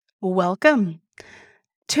Welcome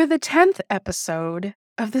to the 10th episode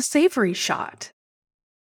of the Savory Shot.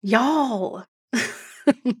 Y'all,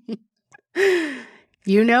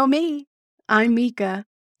 you know me. I'm Mika,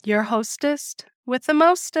 your hostess with the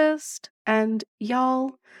mostest. And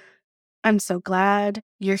y'all, I'm so glad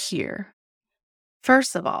you're here.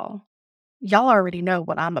 First of all, y'all already know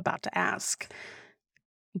what I'm about to ask.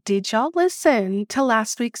 Did y'all listen to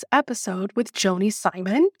last week's episode with Joni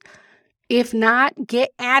Simon? If not,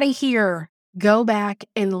 get out of here. Go back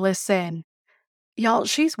and listen. Y'all,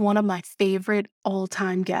 she's one of my favorite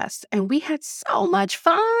all-time guests, and we had so much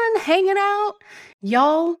fun hanging out.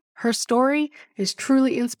 Y'all, her story is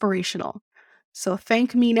truly inspirational. So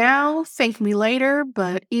thank me now, thank me later,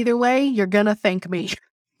 but either way, you're gonna thank me.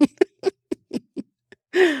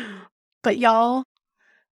 But y'all,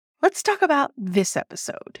 let's talk about this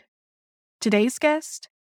episode. Today's guest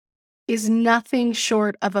is nothing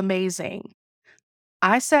short of amazing.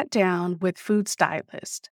 I sat down with food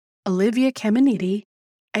stylist Olivia Caminiti,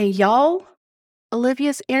 and y'all,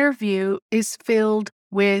 Olivia's interview is filled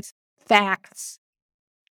with facts.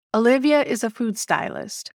 Olivia is a food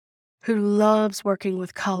stylist who loves working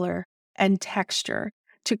with color and texture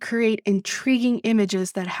to create intriguing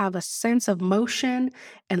images that have a sense of motion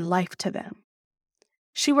and life to them.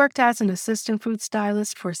 She worked as an assistant food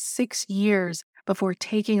stylist for 6 years before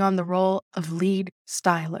taking on the role of lead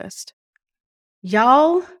stylist.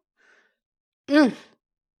 Y'all, mm,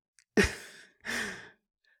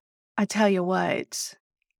 I tell you what,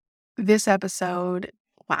 this episode,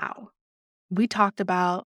 wow, we talked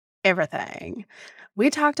about everything. We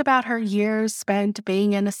talked about her years spent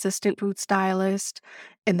being an assistant food stylist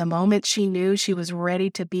and the moment she knew she was ready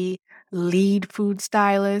to be lead food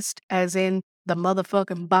stylist, as in the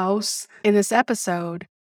motherfucking boss. In this episode,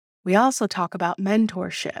 we also talk about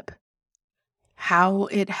mentorship, how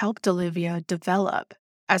it helped Olivia develop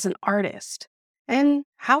as an artist, and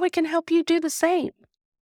how it can help you do the same.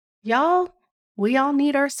 Y'all, we all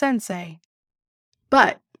need our sensei.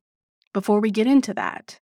 But before we get into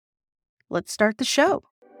that, let's start the show.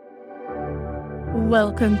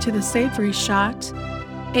 Welcome to the Savory Shot,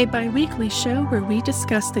 a bi-weekly show where we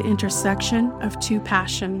discuss the intersection of two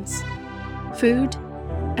passions, food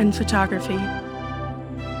and photography.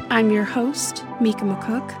 I'm your host, Mika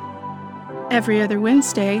McCook. Every other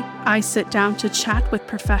Wednesday, I sit down to chat with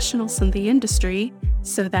professionals in the industry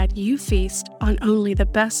so that you feast on only the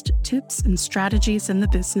best tips and strategies in the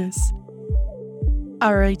business.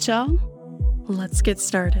 All right, y'all, let's get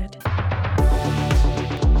started.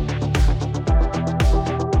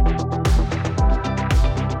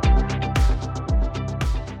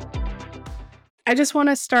 I just want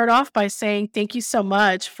to start off by saying thank you so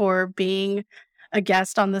much for being a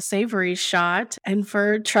guest on the Savory Shot and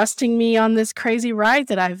for trusting me on this crazy ride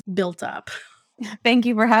that I've built up. Thank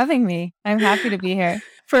you for having me. I'm happy to be here.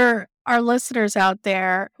 For our listeners out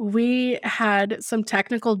there, we had some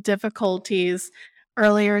technical difficulties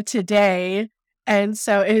earlier today. And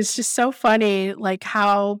so it's just so funny, like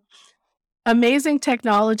how amazing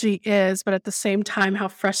technology is, but at the same time, how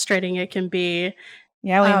frustrating it can be.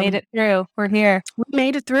 Yeah, we made it through. We're here. We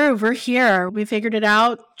made it through. We're here. We figured it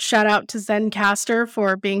out. Shout out to Zencaster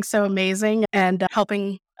for being so amazing and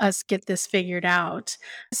helping us get this figured out.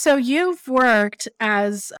 So you've worked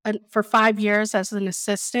for 5 years as an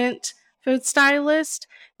assistant food stylist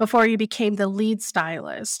before you became the lead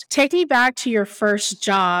stylist. Take me back to your first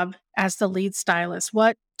job as the lead stylist.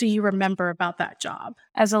 What do you remember about that job?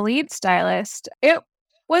 As a lead stylist, it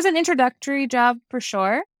was an introductory job for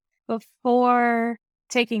sure. Before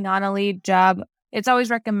taking on a lead job, it's always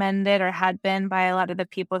recommended or had been by a lot of the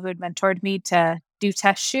people who had mentored me to do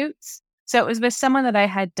test shoots. So it was with someone that I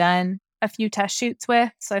had done a few test shoots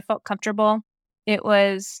with, so I felt comfortable. It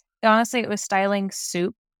was styling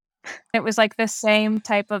soup. It was like the same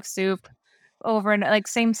type of soup over and like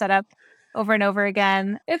same setup over and over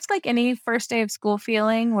again. It's like any first day of school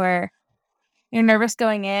feeling where you're nervous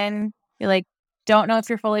going in, you like don't know if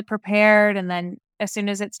you're fully prepared, and then as soon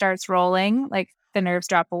as it starts rolling, like the nerves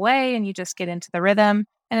drop away and you just get into the rhythm.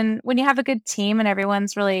 And when you have a good team and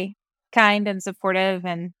everyone's really kind and supportive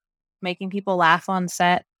and making people laugh on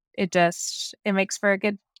set, it makes for a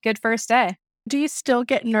good first day. Do you still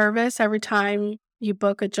get nervous every time you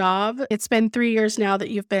book a job? It's been 3 years now that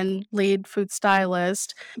you've been lead food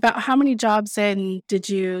stylist. About how many jobs in did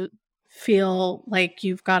you feel like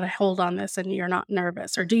you've got a hold on this and you're not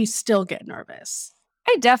nervous? Or do you still get nervous?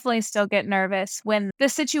 I definitely still get nervous when the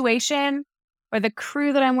situation or the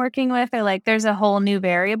crew that I'm working with are like, there's a whole new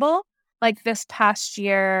variable. Like this past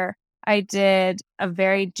year, I did a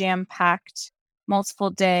very jam-packed,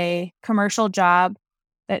 multiple day commercial job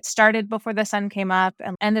that started before the sun came up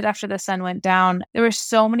and ended after the sun went down. There were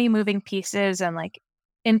so many moving pieces and like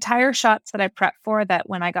entire shots that I prepped for that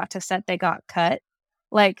when I got to set, they got cut.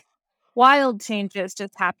 Like wild changes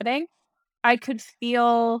just happening. I could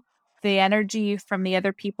feel the energy from the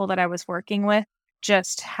other people that I was working with,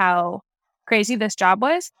 just how crazy this job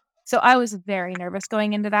was. So I was very nervous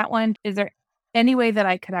going into that one. Is there any way that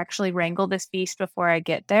I could actually wrangle this beast before I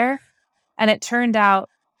get there? And it turned out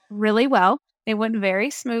really well. It went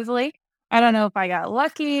very smoothly. I don't know if I got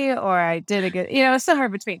lucky or I did a good, it's so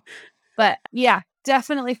hard between. But yeah,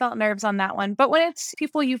 definitely felt nerves on that one. But when it's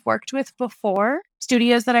people you've worked with before,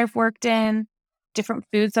 studios that I've worked in, different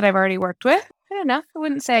foods that I've already worked with, I don't know. I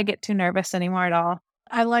wouldn't say I get too nervous anymore at all.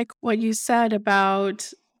 I like what you said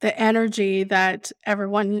about the energy that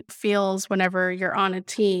everyone feels whenever you're on a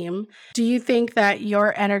team. Do you think that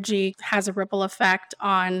your energy has a ripple effect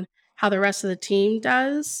on how the rest of the team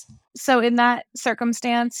does? So in that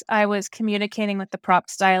circumstance, I was communicating with the prop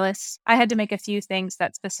stylist. I had to make a few things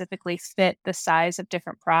that specifically fit the size of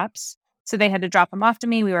different props. So they had to drop them off to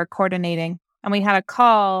me. We were coordinating and we had a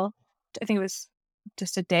call. I think it was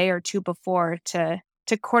just a day or two before to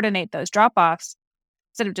coordinate those drop-offs.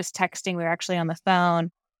 Instead of just texting, we were actually on the phone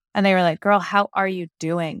and they were like, "Girl, how are you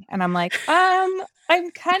doing?" And I'm like, I'm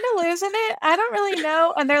kind of losing it. I don't really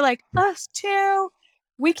know. And they're like, "Us too.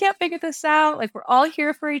 We can't figure this out. Like, we're all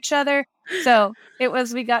here for each other." So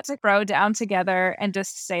we got to throw down together and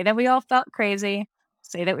just say that we all felt crazy,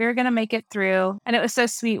 say that we were going to make it through. And it was so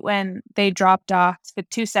sweet when they dropped off the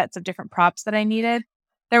 2 sets of different props that I needed.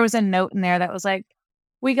 There was a note in there that was like,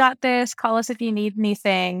 "We got this. Call us if you need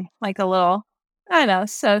anything." Like a little, I know,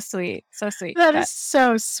 so sweet, so sweet. That But is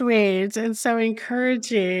so sweet and so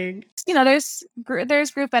encouraging. there's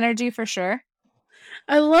group energy for sure.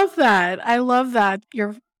 I love that. I love that.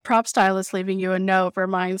 Your prop stylist leaving you a note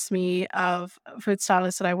reminds me of a food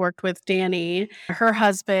stylist that I worked with, Danny. Her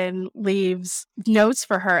husband leaves notes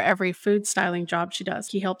for her every food styling job she does.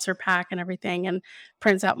 He helps her pack and everything and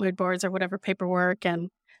prints out mood boards or whatever paperwork and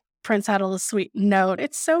prints out a little sweet note.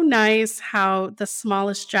 It's so nice how the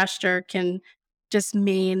smallest gesture can just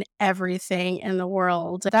mean everything in the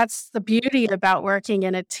world. That's the beauty about working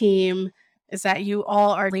in a team is that you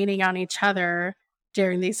all are leaning on each other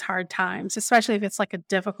during these hard times, especially if it's like a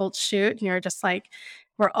difficult shoot and you're just like,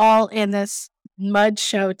 we're all in this mud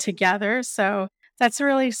show together. So that's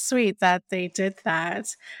really sweet that they did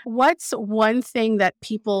that. What's one thing that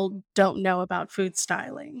people don't know about food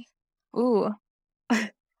styling? Ooh.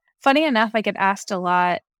 Funny enough, I get asked a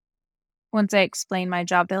lot once I explain my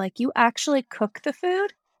job. They're like, "You actually cook the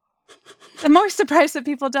food?" I'm more surprised that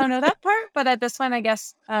people don't know that part, but at this point, I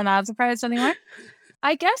guess I'm not surprised anymore.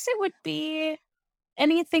 I guess it would be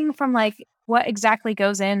anything from like what exactly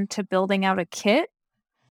goes into building out a kit.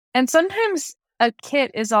 And sometimes a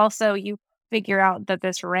kit is also you figure out that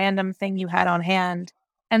this random thing you had on hand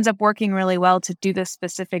ends up working really well to do this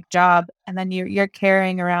specific job. And then you're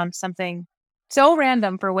carrying around something so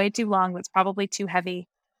random for way too long that's probably too heavy.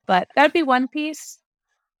 But that'd be one piece.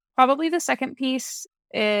 Probably the second piece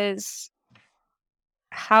is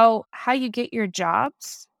how you get your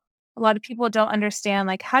jobs. A lot of people don't understand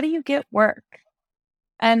like how do you get work?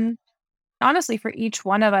 And honestly, for each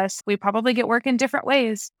one of us, we probably get work in different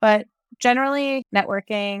ways, but generally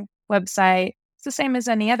networking, website, it's the same as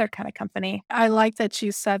any other kind of company. I like that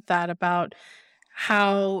you said that about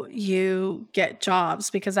how you get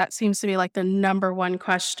jobs because that seems to be like the number one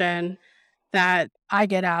question that I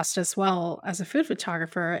get asked as well as a food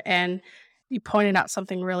photographer. And you pointed out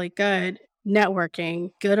something really good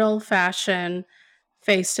networking, good old fashioned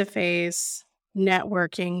face to face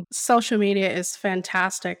networking. Social media is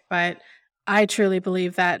fantastic, but I truly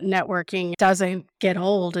believe that networking doesn't get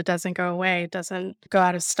old. It doesn't go away. It doesn't go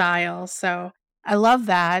out of style. So I love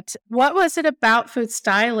that. What was it about food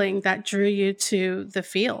styling that drew you to the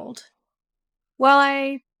field? Well,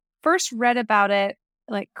 I first read about it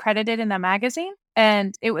like credited in a magazine.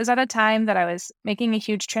 And it was at a time that I was making a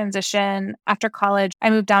huge transition. After college, I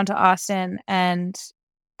moved down to Austin and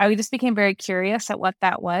I just became very curious at what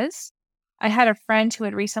that was. I had a friend who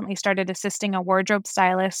had recently started assisting a wardrobe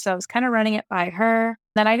stylist, so I was kind of running it by her.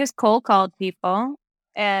 Then I just cold called people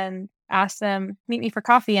and asked them meet me for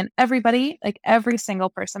coffee, and everybody, like every single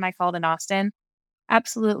person I called in Austin,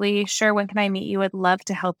 absolutely sure. When can I meet you? Would love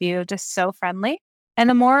to help you. Just so friendly. And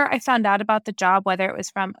the more I found out about the job, whether it was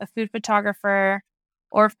from a food photographer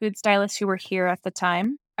or food stylist who were here at the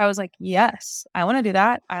time, I was like, yes, I want to do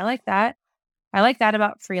that. I like that. I like that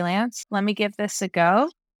about freelance. Let me give this a go.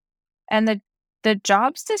 And the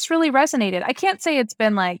jobs just really resonated. I can't say it's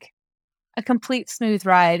been like a complete smooth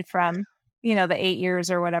ride from the 8 years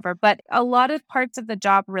or whatever. But a lot of parts of the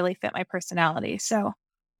job really fit my personality. So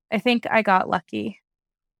I think I got lucky.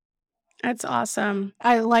 That's awesome.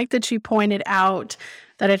 I like that you pointed out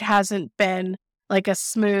that it hasn't been like a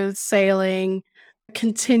smooth sailing,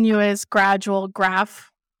 continuous, gradual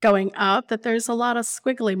graph going up, that there's a lot of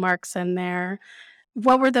squiggly marks in there.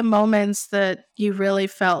 What were the moments that you really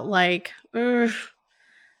felt like, "Ugh,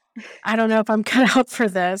 I don't know if I'm cut out for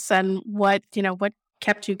this," and what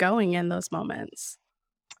kept you going in those moments?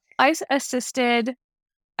 Assisted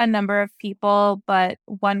a number of people, but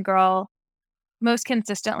one girl most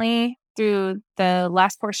consistently through the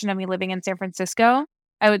last portion of me living in San Francisco,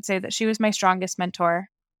 I would say that she was my strongest mentor.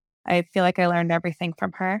 I feel like I learned everything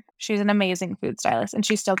from her. She's an amazing food stylist and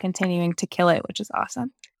she's still continuing to kill it, which is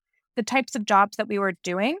awesome. The types of jobs that we were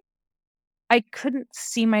doing, I couldn't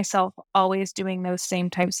see myself always doing those same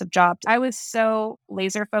types of jobs. I was so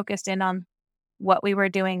laser focused in on what we were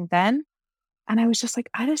doing then. And I was just like,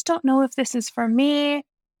 I just don't know if this is for me.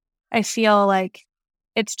 I feel like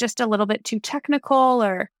it's just a little bit too technical,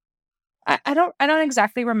 or I don't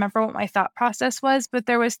exactly remember what my thought process was, but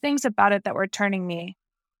there was things about it that were turning me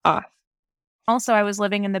off. Also, I was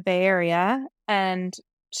living in the Bay Area and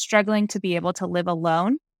struggling to be able to live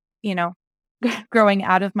alone, you know, growing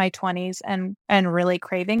out of my 20s and really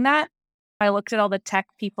craving that. I looked at all the tech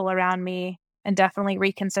people around me and definitely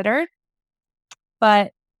reconsidered.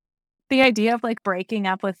 But the idea of like breaking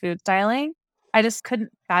up with food styling, I just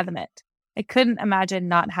couldn't fathom it. I couldn't imagine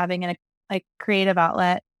not having a like creative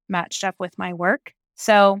outlet matched up with my work.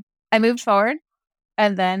 So I moved forward,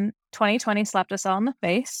 and then 2020 slapped us all in the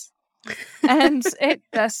face. And it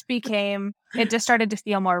just started to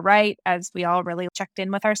feel more right as we all really checked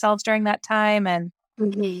in with ourselves during that time. And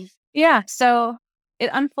Mhm. yeah, so it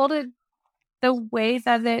unfolded the way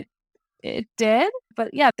that it did.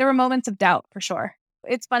 But yeah, there were moments of doubt for sure.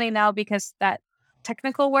 It's funny now because that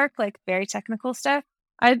technical work, like very technical stuff,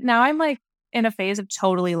 I'm like in a phase of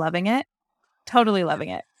totally loving it. Totally loving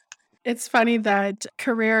it. It's funny that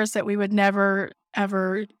careers that we would never,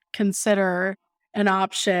 ever consider an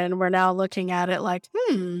option, we're now looking at it like,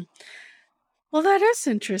 well, that is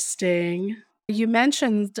interesting. You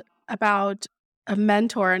mentioned about a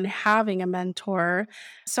mentor and having a mentor.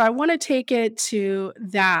 So I want to take it to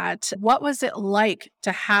that. What was it like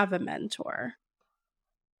to have a mentor?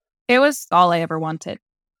 It was all I ever wanted.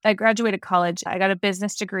 I graduated college. I got a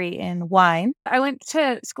business degree in wine. I went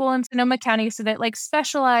to school in Sonoma County, so that like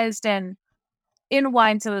specialized in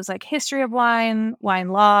wine. So it was like history of wine, wine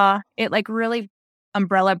law. It like really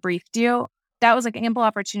umbrella briefed you. That was like ample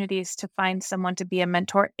opportunities to find someone to be a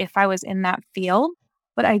mentor if I was in that field.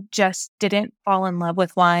 But I just didn't fall in love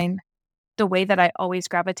with wine the way that I always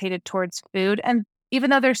gravitated towards food. And even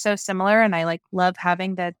though they're so similar and I like love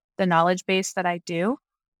having the knowledge base that I do,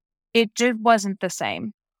 it just wasn't the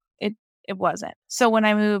same. It it wasn't. So when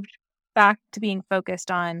I moved back to being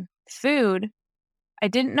focused on food, I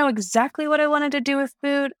didn't know exactly what I wanted to do with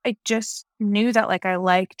food. I just knew that like I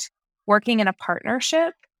liked working in a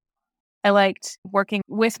partnership. I liked working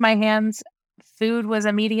with my hands. Food was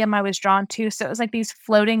a medium I was drawn to. So it was like these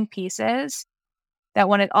floating pieces that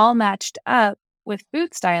when it all matched up with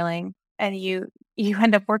food styling and you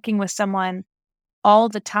end up working with someone all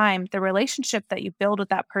the time, the relationship that you build with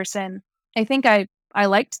that person, I think I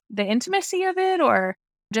liked the intimacy of it or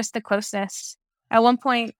just the closeness. At one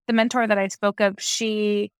point, the mentor that I spoke of,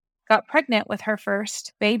 she got pregnant with her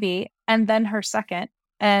first baby and then her second.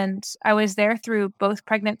 And I was there through both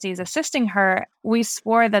pregnancies assisting her. We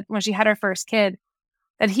swore that when she had her first kid,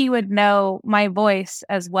 that he would know my voice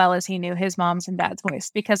as well as he knew his mom's and dad's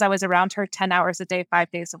voice because I was around her 10 hours a day,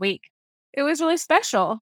 5 days a week. It was really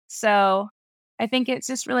special. So I think it's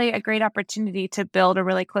just really a great opportunity to build a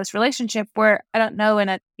really close relationship where I don't know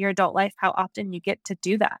your adult life how often you get to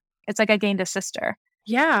do that. It's like I gained a sister.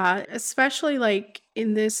 Yeah, especially like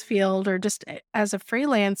in this field or just as a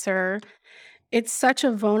freelancer, it's such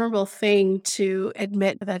a vulnerable thing to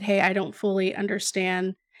admit that, hey, I don't fully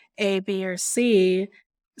understand A, B, or C.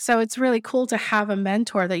 So it's really cool to have a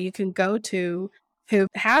mentor that you can go to who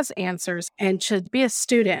has answers and should be a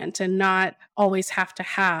student and not always have to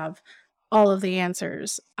have all of the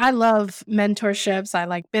answers. I love mentorships. I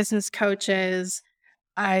like business coaches.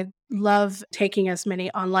 I love taking as many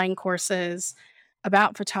online courses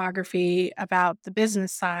about photography, about the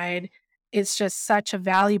business side. It's just such a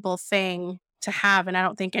valuable thing to have. And I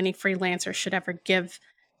don't think any freelancer should ever give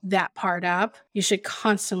that part up. You should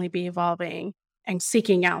constantly be evolving and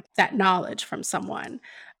seeking out that knowledge from someone.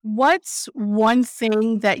 What's one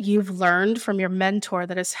thing that you've learned from your mentor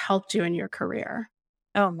that has helped you in your career?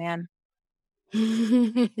 Oh man.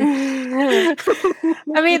 I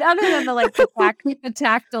mean, other than the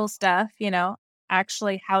tactile stuff,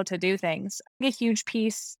 actually how to do things. A huge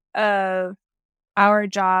piece of our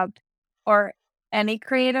job or any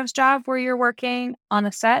creative's job where you're working on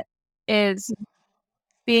a set is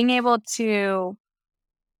being able to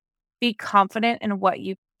be confident in what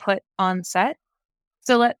you put on set.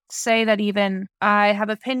 So let's say that even I have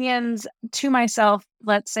opinions to myself.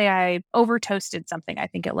 Let's say I over toasted something. I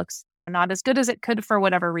think it looks not as good as it could for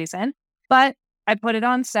whatever reason, but I put it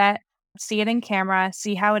on set, see it in camera,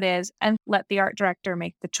 see how it is, and let the art director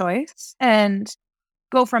make the choice and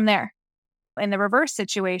go from there. In the reverse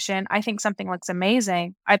situation, I think something looks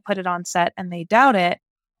amazing. I put it on set and they doubt it.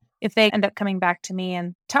 If they end up coming back to me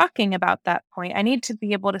and talking about that point, I need to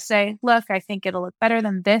be able to say, look, I think it'll look better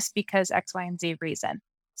than this because X, Y, and Z reason.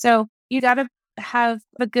 So you got to have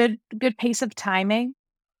a good pace of timing,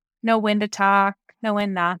 know when to talk, know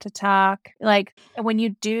when not to talk. Like when you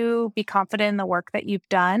do be confident in the work that you've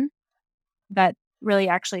done, that really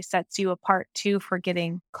actually sets you apart too for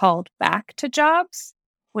getting called back to jobs.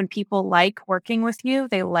 When people like working with you,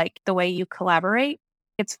 they like the way you collaborate.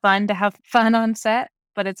 It's fun to have fun on set,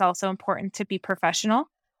 but it's also important to be professional.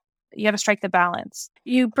 You got to strike the balance.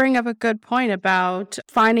 You bring up a good point about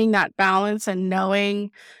finding that balance and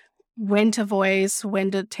knowing when to voice,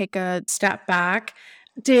 when to take a step back.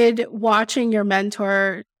 Did watching your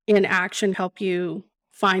mentor in action help you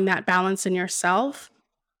find that balance in yourself?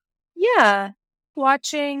 Yeah.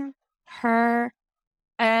 Watching her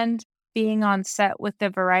and being on set with the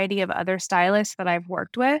variety of other stylists that I've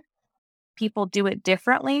worked with, people do it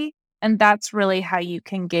differently. And that's really how you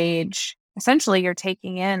can gauge. Essentially, you're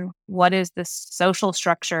taking in what is the social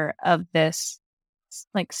structure of this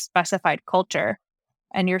like specified culture,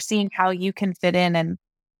 and you're seeing how you can fit in and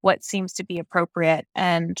what seems to be appropriate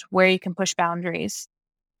and where you can push boundaries.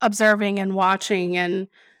 Observing and watching and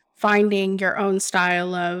finding your own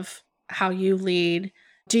style of how you lead.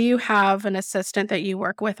 Do you have an assistant that you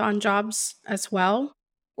work with on jobs as well?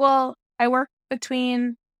 Well, I work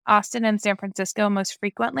between Austin and San Francisco most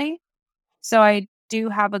frequently. So I do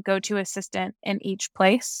have a go-to assistant in each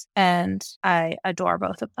place, and I adore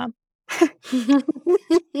both of them.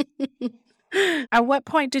 At what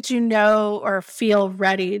point did you know or feel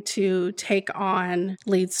ready to take on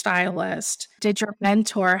lead stylist? Did your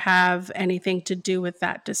mentor have anything to do with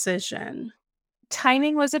that decision?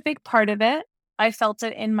 Timing was a big part of it. I felt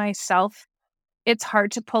it in myself. It's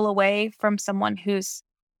hard to pull away from someone who's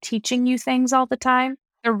teaching you things all the time.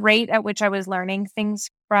 The rate at which I was learning things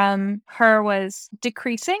from her was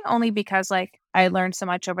decreasing only because I learned so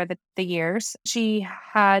much over the years. She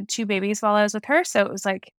had two babies while I was with her. So it was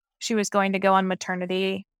like she was going to go on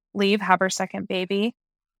maternity leave, have her second baby.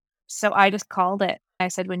 So I just called it. I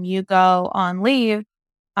said, when you go on leave,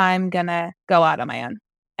 I'm going to go out on my own.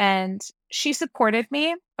 And she supported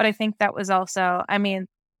me. But I think that was also, I mean,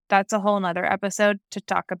 that's a whole nother episode to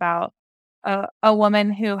talk about a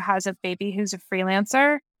woman who has a baby who's a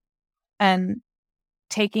freelancer and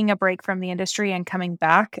taking a break from the industry and coming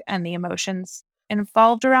back and the emotions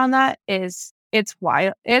involved around that it's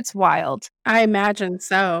wild. It's wild. I imagine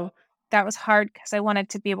so. That was hard because I wanted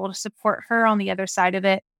to be able to support her on the other side of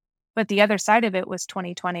it. But the other side of it was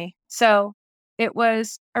 2020. So it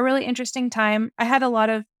was a really interesting time. I had a lot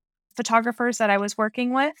of photographers that I was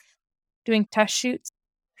working with doing test shoots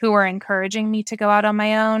who were encouraging me to go out on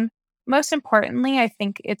my own. Most importantly, I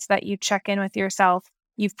think it's that you check in with yourself.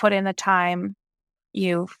 You've put in the time,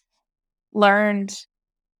 you've learned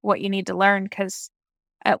what you need to learn because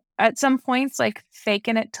at some points, like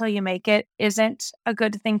faking it till you make it isn't a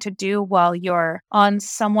good thing to do while you're on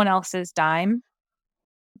someone else's dime.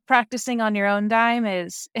 Practicing on your own dime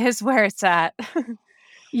is where it's at.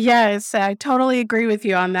 Yes, I totally agree with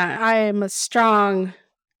you on that. I am a strong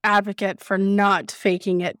advocate for not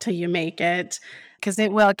faking it till you make it because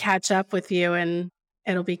it will catch up with you and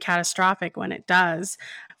it'll be catastrophic when it does.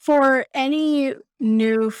 For any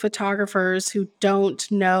new photographers who don't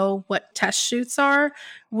know what test shoots are,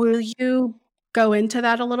 will you go into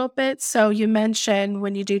that a little bit? So you mentioned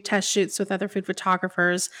when you do test shoots with other food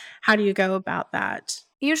photographers, how do you go about that?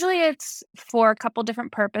 Usually it's for a couple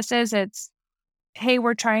different purposes. It's, hey,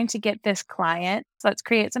 we're trying to get this client. So let's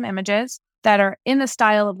create some images that are in the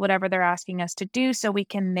style of whatever they're asking us to do so we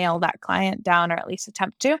can nail that client down or at least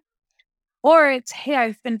attempt to. Or it's, hey,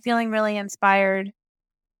 I've been feeling really inspired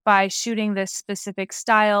by shooting this specific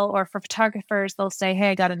style. Or for photographers, they'll say, hey,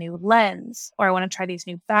 I got a new lens, or I want to try these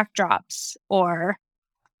new backdrops, or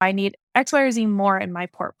I need X, Y, or Z more in my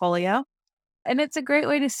portfolio. And it's a great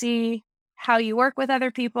way to see how you work with other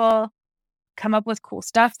people, come up with cool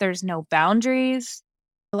stuff. There's no boundaries.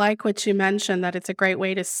 I like what you mentioned, that it's a great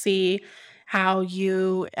way to see how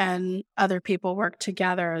you and other people work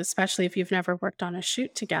together, especially if you've never worked on a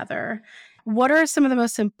shoot together. What are some of the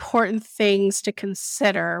most important things to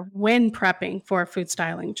consider when prepping for a food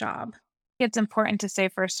styling job? It's important to say,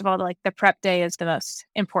 first of all, like the prep day is the most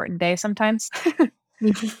important day sometimes.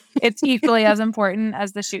 It's equally as important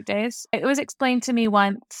as the shoot days. It was explained to me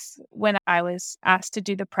once when I was asked to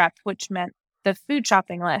do the prep, which meant the food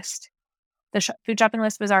shopping list. The food shopping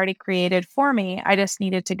list was already created for me. I just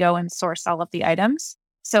needed to go and source all of the items.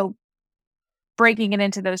 So, breaking it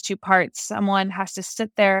into those two parts, someone has to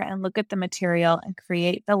sit there and look at the material and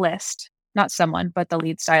create the list. Not someone, but the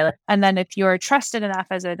lead stylist. And then, if you're trusted enough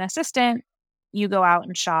as an assistant, you go out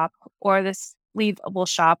and shop, or this lead will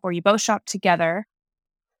shop, or you both shop together.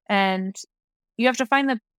 And you have to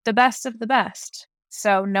find the best of the best.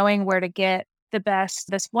 So knowing where to get the best,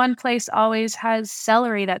 this one place always has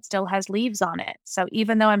celery that still has leaves on it. So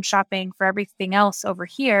even though I'm shopping for everything else over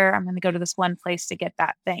here, I'm going to go to this one place to get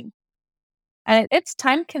that thing. And it's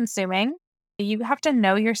time consuming. You have to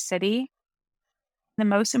know your city. The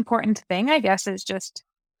most important thing, I guess, is just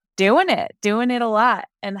doing it a lot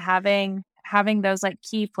and having those like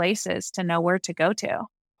key places to know where to go to.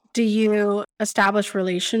 Do you establish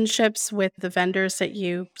relationships with the vendors that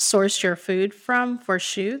you source your food from for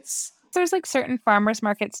shoots? There's like certain farmers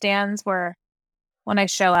market stands where when I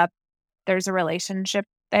show up, there's a relationship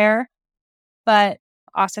there. But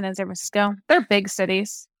Austin and San Francisco, they're big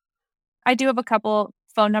cities. I do have a couple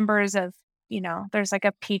phone numbers of, there's like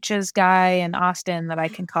a peaches guy in Austin that I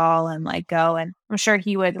can call and like go. And I'm sure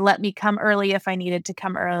he would let me come early if I needed to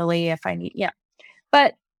come early, yeah.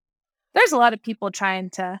 But there's a lot of people trying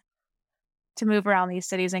to move around these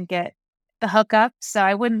cities and get the hookup. So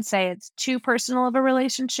I wouldn't say it's too personal of a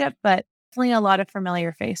relationship, but definitely a lot of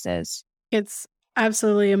familiar faces. It's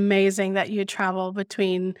absolutely amazing that you travel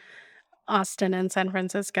between Austin and San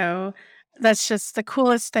Francisco. That's just the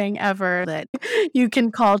coolest thing ever, that you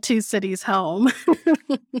can call 2 cities home.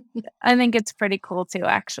 I think it's pretty cool too,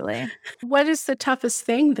 actually. What is the toughest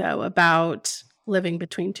thing, though, about living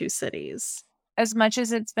between 2 cities? As much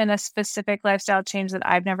as it's been a specific lifestyle change that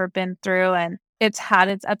I've never been through and it's had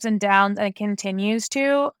its ups and downs and it continues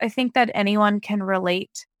to, I think that anyone can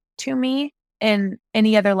relate to me in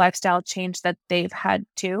any other lifestyle change that they've had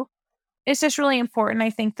too. It's just really important, I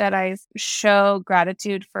think, that I show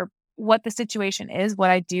gratitude for what the situation is, what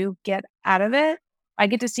I do get out of it. I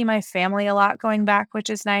get to see my family a lot going back, which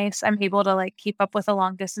is nice. I'm able to like keep up with a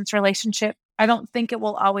long distance relationship. I don't think it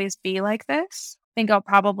will always be like this. I think I'll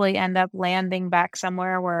probably end up landing back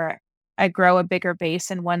somewhere where I grow a bigger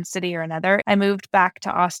base in one city or another. I moved back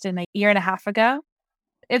to Austin a year and a half ago.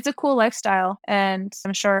 It's a cool lifestyle and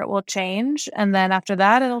I'm sure it will change. And then after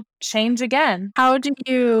that, it'll change again. How do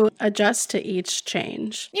you adjust to each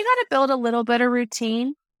change? You got to build a little bit of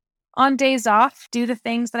routine. On days off, do the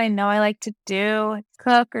things that I know I like to do,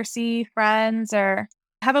 cook or see friends or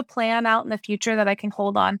have a plan out in the future that I can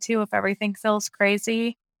hold on to if everything feels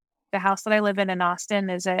crazy. The house that I live in Austin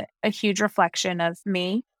is a huge reflection of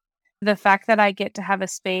me. The fact that I get to have a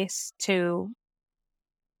space to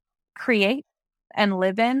create and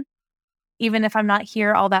live in, even if I'm not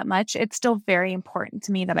here all that much, it's still very important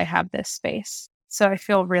to me that I have this space. So I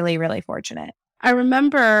feel really, really fortunate. I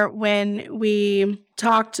remember when we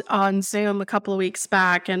talked on Zoom a couple of weeks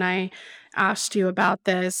back and I asked you about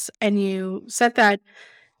this, and you said that,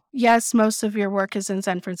 yes, most of your work is in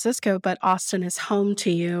San Francisco, but Austin is home to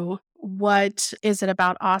you. What is it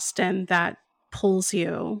about Austin that pulls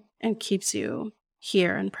you and keeps you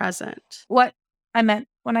here and present? What I meant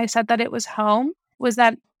when I said that it was home was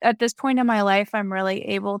that at this point in my life, I'm really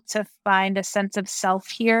able to find a sense of self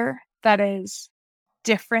here that is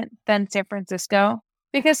different than San Francisco,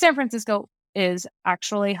 because San Francisco is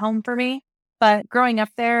actually home for me. But growing up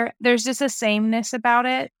there, there's just a sameness about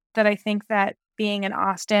it that I think that being in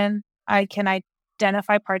Austin, I can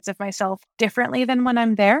identify parts of myself differently than when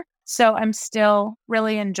I'm there. So I'm still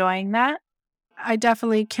really enjoying that. I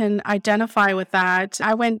definitely can identify with that.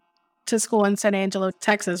 I went to school in San Angelo,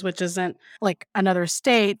 Texas, which isn't like another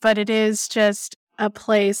state, but it is just a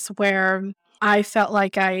place where I felt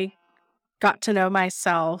like I got to know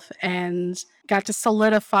myself and got to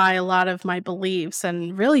solidify a lot of my beliefs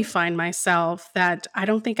and really find myself that I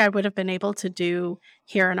don't think I would have been able to do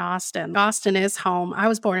here in Austin. Austin is home. I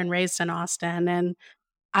was born and raised in Austin, and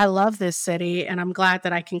I love this city and I'm glad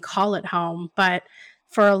that I can call it home. But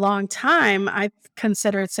for a long time, I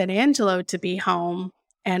considered San Angelo to be home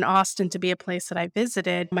and Austin to be a place that I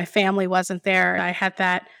visited. My family wasn't there. I had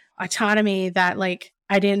that autonomy that like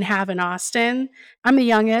I didn't have in Austin. I'm the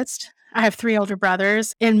youngest. I have 3 older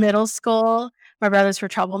brothers. In middle school, my brothers were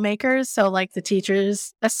troublemakers. So, like, the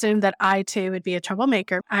teachers assumed that I too would be a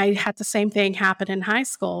troublemaker. I had the same thing happen in high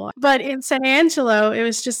school. But in San Angelo, it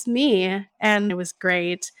was just me. And it was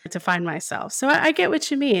great to find myself. So, I get what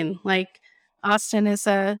you mean. Like, Austin is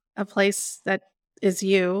a place that is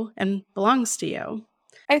you and belongs to you.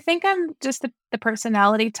 I think I'm just the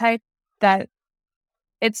personality type that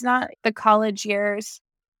it's not the college years.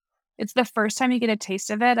 It's the first time you get a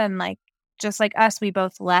taste of it. And like, just like us, we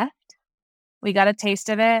both left. We got a taste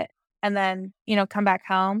of it and then, come back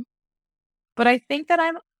home. But I think that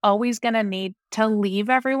I'm always going to need to leave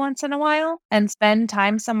every once in a while and spend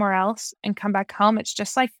time somewhere else and come back home. It's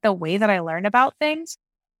just like the way that I learn about things.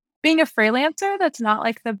 Being a freelancer, that's not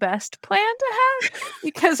like the best plan to have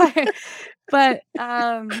because but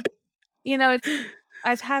it's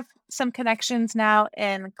I have some connections now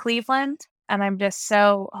in Cleveland, and I'm just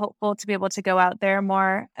so hopeful to be able to go out there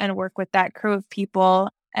more and work with that crew of people.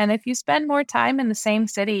 And if you spend more time in the same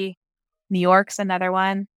city, New York's another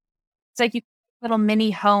one. It's like you little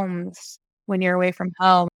mini homes when you're away from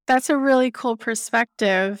home. That's a really cool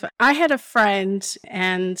perspective. I had a friend,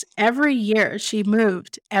 and every year she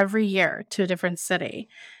moved every year to a different city.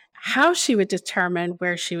 How she would determine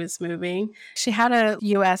where she was moving, she had a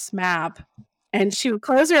US map, and she would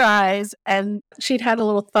close her eyes and she'd had a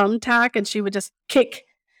little thumbtack and she would just kick.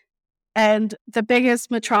 And the biggest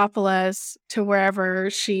metropolis to wherever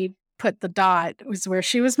she put the dot was where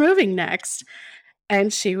she was moving next.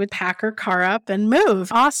 And she would pack her car up and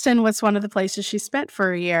move. Austin was one of the places she spent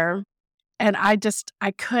for a year. And I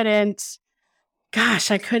couldn't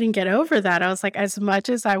get over that. I was like, as much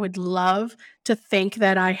as I would love to think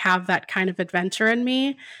that I have that kind of adventure in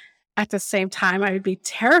me, at the same time, I would be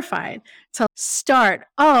terrified to start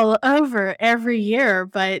all over every year.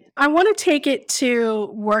 But I want to take it to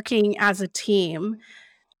working as a team.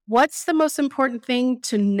 What's the most important thing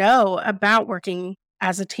to know about working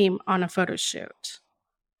as a team on a photo shoot?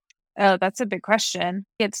 Oh, that's a big question.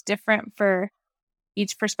 It's different for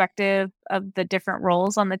each perspective of the different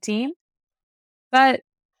roles on the team. But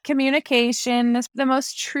communication is the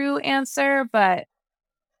most true answer. But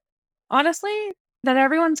honestly, that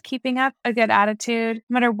everyone's keeping up a good attitude,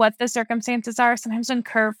 no matter what the circumstances are. Sometimes when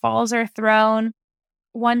curveballs are thrown,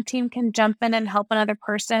 one team can jump in and help another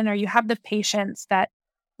person, or you have the patience that,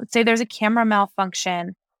 let's say there's a camera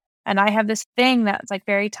malfunction, and I have this thing that's like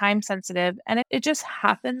very time sensitive, and it just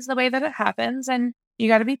happens the way that it happens. And you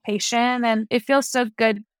got to be patient. And it feels so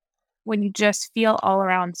good when you just feel all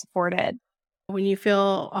around supported. When you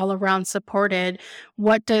feel all around supported,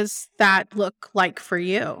 what does that look like for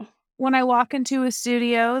you? When I walk into a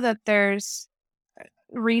studio, that there's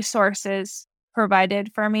resources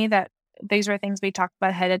provided for me, that these are things we talked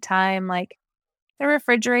about ahead of time, like the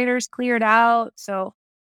refrigerator's cleared out. So,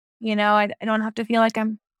 I don't have to feel like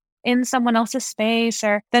I'm in someone else's space.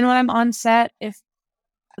 Or then when I'm on set, if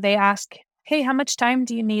they ask, hey, how much time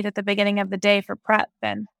do you need at the beginning of the day for prep?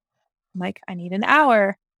 And I'm like, I need an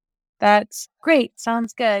hour. That's great.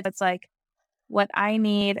 Sounds good. It's like what I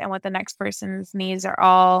need and what the next person's needs are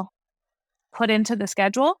all put into the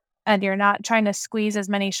schedule. And you're not trying to squeeze as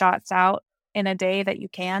many shots out in a day that you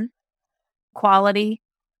can. Quality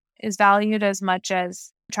is valued as much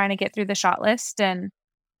as trying to get through the shot list and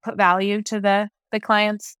put value to the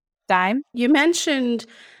client's dime. You mentioned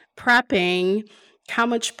prepping. How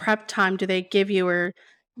much prep time do they give you, or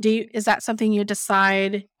is that something you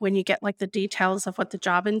decide when you get like the details of what the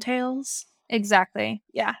job entails? Exactly.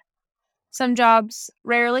 Yeah. Some jobs,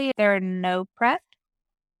 rarely, there are no prep,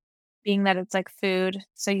 being that it's like food.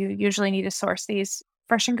 So you usually need to source these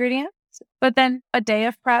fresh ingredients. But then a day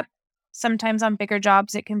of prep, sometimes on bigger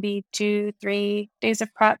jobs, it can be 2-3 days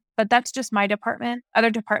of prep. But that's just my department. Other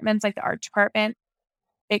departments, like the art department,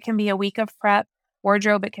 it can be a week of prep.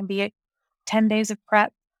 Wardrobe, it can be 10 days of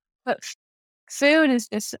prep. But food is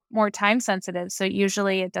just more time sensitive. So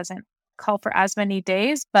usually it doesn't call for as many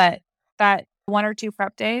days, but that 1 or 2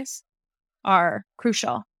 prep days are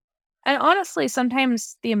crucial. And honestly,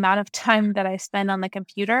 sometimes the amount of time that I spend on the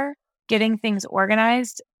computer getting things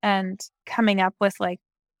organized and coming up with like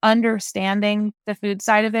understanding the food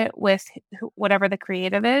side of it with whatever the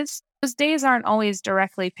creative is, those days aren't always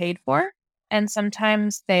directly paid for. And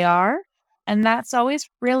sometimes they are. And that's always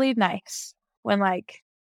really nice when like,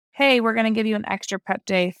 hey, we're going to give you an extra prep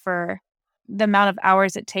day for the amount of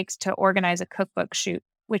hours it takes to organize a cookbook shoot,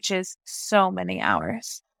 which is so many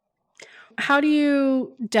hours. How do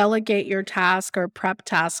you delegate your task or prep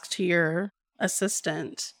task to your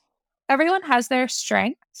assistant? Everyone has their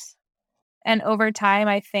strengths. And over time,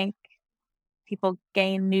 I think people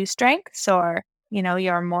gain new strengths, or,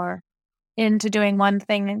 you're more into doing one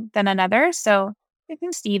thing than another. So you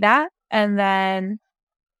can see that. and then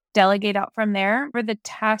delegate out from there. Where the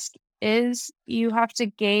task is, you have to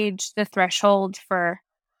gauge the threshold for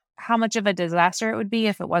how much of a disaster it would be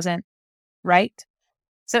if it wasn't right.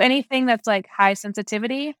 So anything that's like high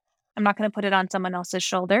sensitivity, I'm not going to put it on someone else's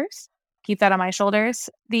shoulders. Keep that on my shoulders.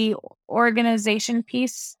 The organization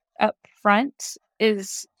piece up front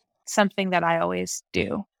is something that I always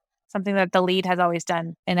do, something that the lead has always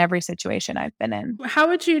done in every situation I've been in. How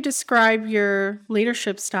would you describe your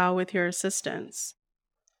leadership style with your assistants?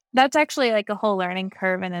 That's actually like a whole learning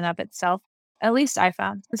curve in and of itself. At least I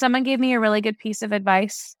found. Someone gave me a really good piece of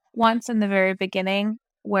advice once in the very beginning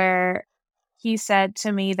where he said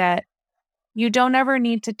to me that you don't ever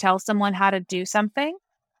need to tell someone how to do something.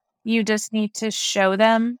 You just need to show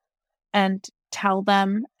them and tell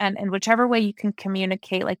them, and in whichever way you can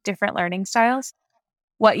communicate like different learning styles,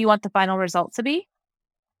 what you want the final result to be,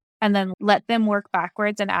 and then let them work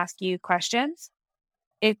backwards and ask you questions.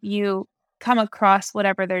 If you come across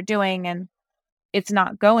whatever they're doing and it's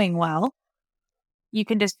not going well, you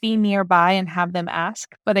can just be nearby and have them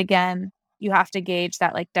ask. But again, you have to gauge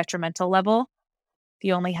that like detrimental level. If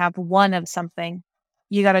you only have one of something,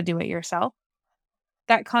 you got to do it yourself.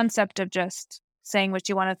 That concept of just saying what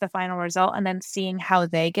you want as the final result and then seeing how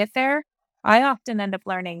they get there, I often end up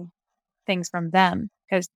learning things from them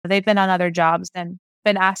because they've been on other jobs and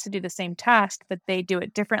been asked to do the same task, but they do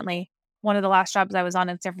it differently. One of the last jobs I was on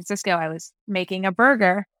in San Francisco, I was making a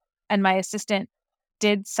burger and my assistant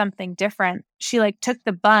did something different. She like took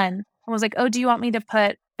the bun and was like, "Oh, do you want me to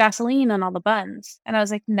put Vaseline on all the buns?" And I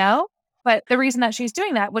was like, "No." But the reason that she's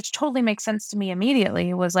doing that, which totally makes sense to me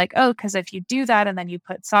immediately, was like, oh, because if you do that and then you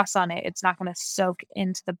put sauce on it, it's not going to soak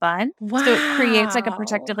into the bun. So it creates like a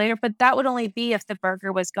protective Wow. layer. But that would only be if the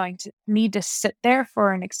burger was going to need to sit there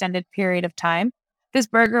for an extended period of time. This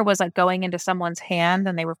burger was like going into someone's hand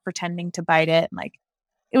and they were pretending to bite it. And like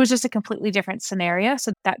it was just a completely different scenario.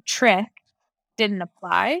 So that trick didn't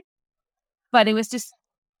apply, but it was just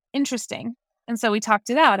interesting. And so we talked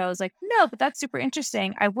it out. I was like, no, but that's super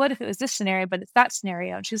interesting. I would if it was this scenario, but it's that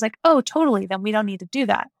scenario. And she's like, oh, totally. Then we don't need to do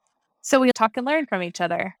that. So we talk and learn from each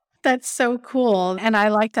other. That's so cool. And I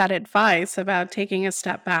like that advice about taking a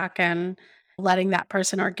step back and letting that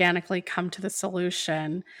person organically come to the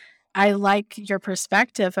solution. I like your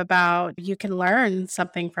perspective about you can learn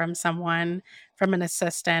something from someone, from an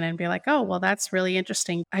assistant, and be like, oh, well, that's really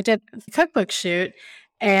interesting. I did a cookbook shoot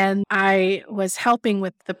and I was helping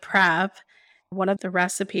with the prep. One of the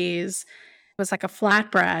recipes was like a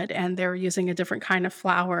flatbread, and they were using a different kind of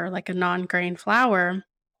flour, like a non grain flour.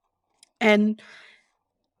 And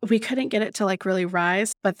we couldn't get it to, like, really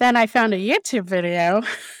rise, but then I found a YouTube video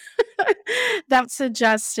that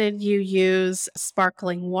suggested you use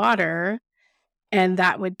sparkling water, and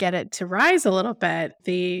that would get it to rise a little bit.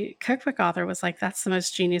 The cookbook author was like, "That's the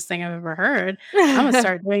most genius thing I've ever heard. Imma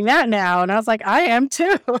start doing that now," and I was like, "I am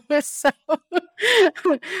too." So,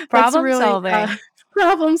 that's Problem really, solving.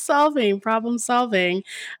 problem solving, problem solving.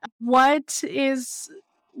 What is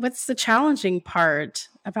what's the challenging part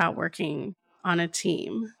about working on a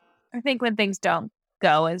team? I think when things don't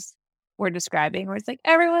go as we're describing, where it's like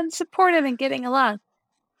everyone's supportive and getting along,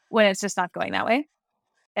 when it's just not going that way.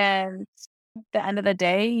 And at the end of the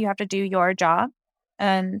day, you have to do your job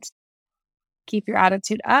and keep your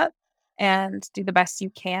attitude up and do the best you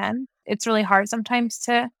can. It's really hard sometimes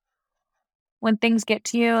to when things get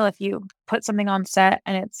to you, if you put something on set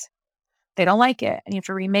and they don't like it and you have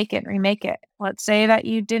to remake it and remake it. Let's say that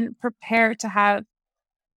you didn't prepare to have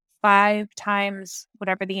 5 times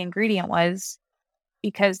whatever the ingredient was,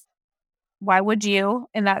 because why would you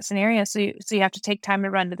in that scenario? So you have to take time to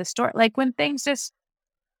run to the store. Like when things just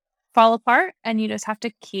fall apart and you just have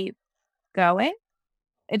to keep going.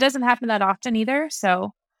 It doesn't happen that often either.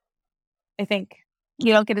 So I think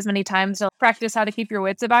you don't get as many times to practice how to keep your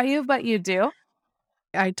wits about you, but you do.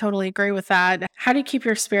 I totally agree with that. How do you keep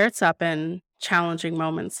your spirits up in challenging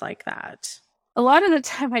moments like that? A lot of the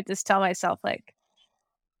time I just tell myself like,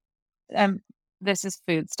 this is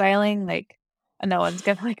food styling. Like no one's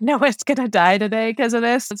gonna die today because of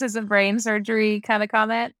this. This isn't brain surgery kind of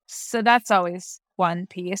comment. So that's always one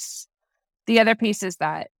piece. The other piece is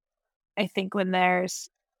that I think when there's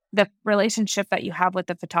the relationship that you have with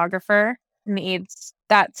the photographer needs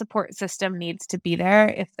that support system needs to be there.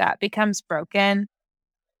 If that becomes broken,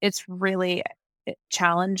 it's really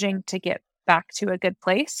challenging to get back to a good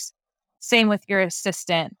place. Same with your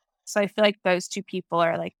assistant. So I feel like those two people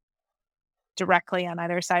are like directly on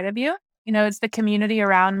either side of you. You know, it's the community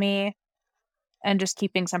around me and just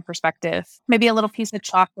keeping some perspective. Maybe a little piece of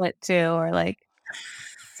chocolate too, or like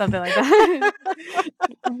something like that.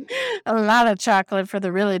 A lot of chocolate for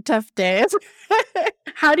the really tough days.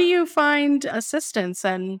 How do you find assistance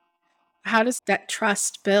and how does that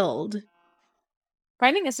trust build?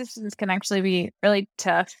 Finding assistants can actually be really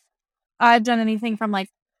tough. I've done anything from like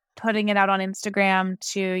putting it out on Instagram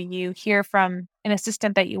to you hear from an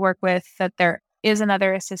assistant that you work with that there is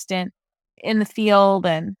another assistant in the field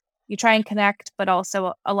and you try and connect, but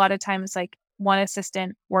also a lot of times like one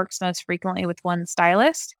assistant works most frequently with one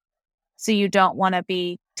stylist. So you don't want to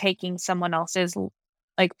be taking someone else's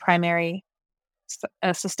like primary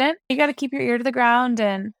assistant. You got to keep your ear to the ground.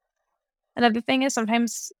 And another thing is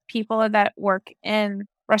sometimes people that work in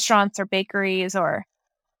restaurants or bakeries or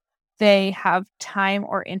they have time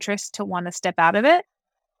or interest to want to step out of it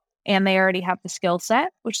and they already have the skill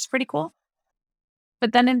set, which is pretty cool.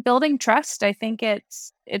 But then in building trust, I think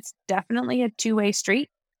it's definitely a two-way street.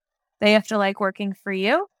 They have to like working for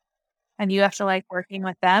you and you have to like working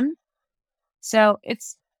with them. So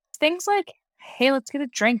it's things like, hey, let's get a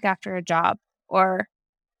drink after a job or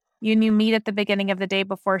you meet at the beginning of the day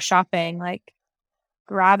before shopping, like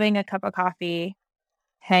grabbing a cup of coffee,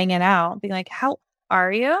 hanging out, being like, how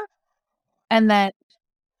are you? And then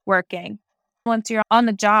working. Once you're on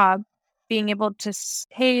the job, being able to,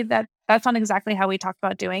 hey, that's not exactly how we talked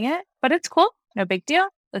about doing it, but it's cool. No big deal.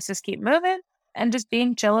 Let's just keep moving and just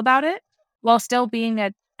being chill about it while still being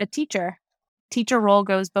a teacher. Teacher role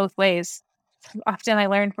goes both ways. Often I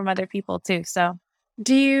learn from other people too. So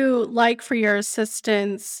Do you like for your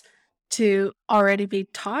assistants to already be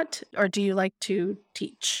taught or do you like to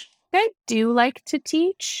teach? I do like to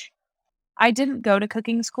teach. I didn't go to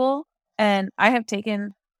cooking school and I have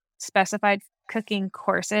taken specified cooking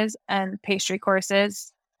courses and pastry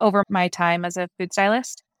courses over my time as a food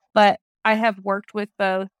stylist. But I have worked with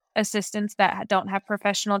both assistants that don't have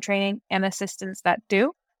professional training and assistants that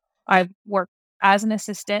do. I've worked as an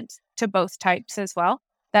assistant to both types as well.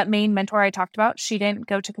 That main mentor I talked about, she didn't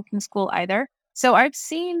go to cooking school either. So I've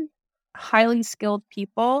seen highly skilled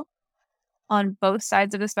people on both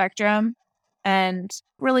sides of the spectrum. And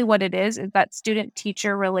really what it is that student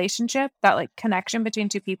teacher relationship, that like connection between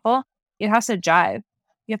two people, it has to jive.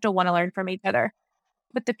 You have to want to learn from each other.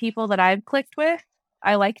 But the people that I've clicked with,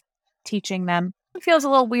 I like teaching them. It feels a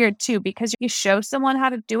little weird too, because you show someone how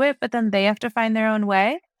to do it, but then they have to find their own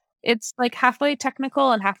way. It's like halfway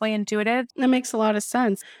technical and halfway intuitive. That makes a lot of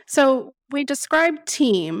sense. So we described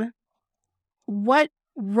team. What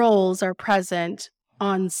roles are present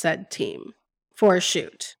on said team for a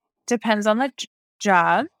shoot? Depends on the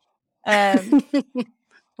job. Um,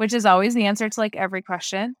 which is always the answer to like every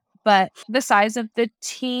question. But the size of the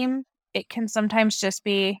team, it can sometimes just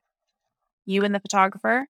be you and the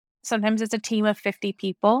photographer. Sometimes it's a team of 50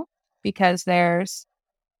 people because there's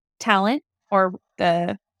talent or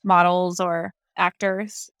the models or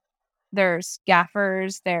actors. There's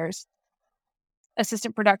gaffers, there's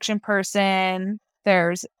assistant production person,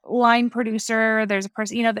 there's line producer, there's a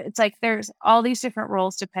person, it's like there's all these different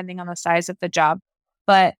roles depending on the size of the job.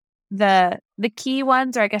 But the key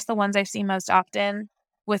ones, or I guess the ones I see most often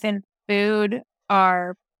within food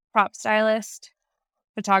are prop stylist,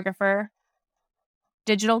 photographer,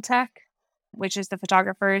 digital tech, which is the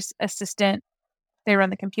photographer's assistant. They run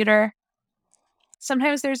the computer.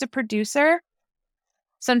 Sometimes there's a producer.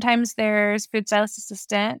 Sometimes there's food stylist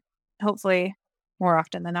assistant, hopefully more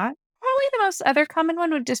often than not. Probably the most other common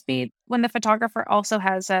one would just be when the photographer also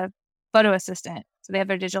has a photo assistant. So they have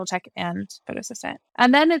their digital tech and photo assistant.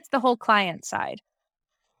 And then it's the whole client side.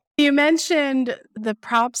 You mentioned the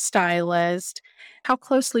prop stylist. How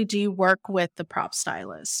closely do you work with the prop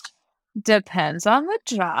stylist? Depends on the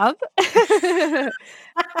job.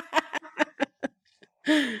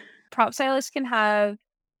 Prop stylists can have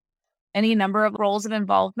any number of roles of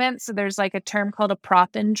involvement. So there's like a term called a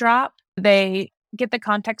prop and drop. They get the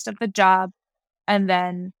context of the job and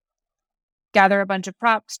then gather a bunch of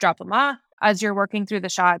props, drop them off. As you're working through the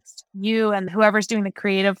shots, you and whoever's doing the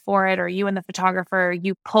creative for it, or you and the photographer,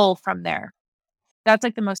 you pull from there. That's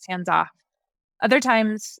like the most hands off. Other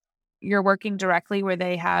times you're working directly where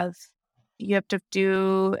you have to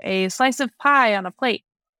do a slice of pie on a plate.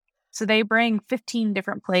 So they bring 15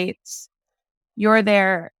 different plates. You're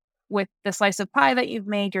there with the slice of pie that you've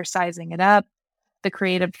made, you're sizing it up. The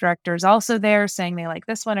creative director is also there saying they like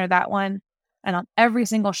this one or that one. And on every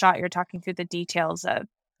single shot, you're talking through the details of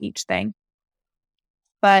each thing.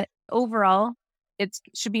 But overall, it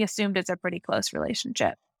should be assumed it's a pretty close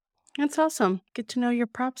relationship. That's awesome. Get to know your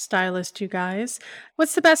prop stylist, you guys.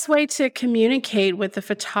 What's the best way to communicate with the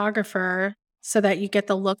photographer so that you get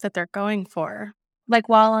the look that they're going for? Like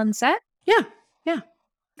while on set, Yeah. Yeah.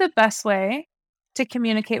 the best way to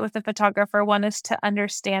communicate with the photographer, one is to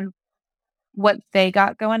understand what they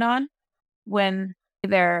got going on when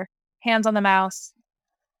they're hands on the mouse,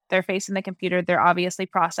 they're facing the computer, they're obviously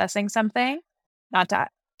processing something, not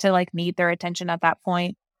to like need their attention at that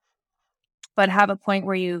point, but have a point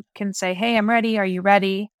where you can say, "Hey, I'm ready. Are you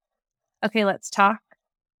ready? Okay, let's talk.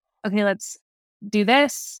 Okay, let's do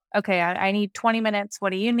this. Okay, I need 20 minutes.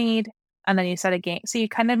 What do you need?" And then you set a game. So you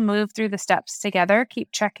kind of move through the steps together,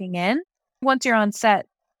 keep checking in. Once you're on set,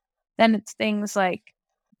 then it's things like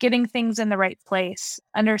getting things in the right place,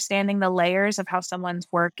 understanding the layers of how someone's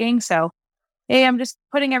working. So, hey, I'm just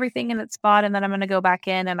putting everything in its spot and then I'm going to go back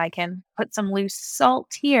in and I can put some loose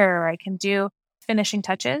salt here, or I can do finishing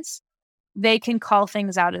touches. They can call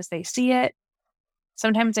things out as they see it.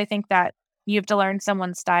 Sometimes I think that you have to learn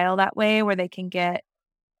someone's style that way where they can get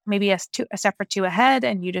maybe a step or two ahead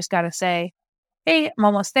and you just got to say, "Hey, I'm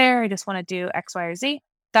almost there. I just want to do X, Y, or Z."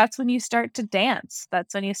 That's when you start to dance.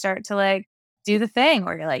 That's when you start to like do the thing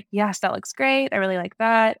where you're like, "Yes, that looks great. I really like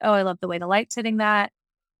that. Oh, I love the way the light's hitting that."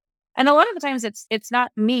 And a lot of the times it's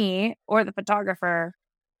not me or the photographer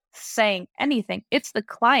saying anything. It's the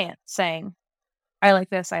client saying, "I like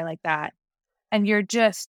this, I like that." And you're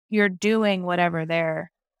doing whatever they're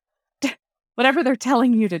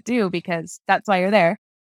telling you to do because that's why you're there.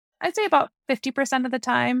 I'd say about 50% of the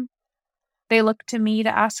time they look to me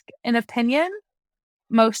to ask an opinion.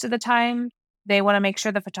 Most of the time they want to make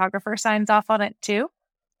sure the photographer signs off on it too.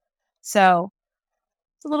 So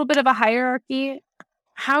it's a little bit of a hierarchy.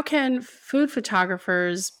 How can food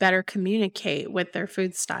photographers better communicate with their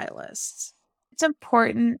food stylists? It's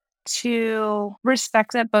important to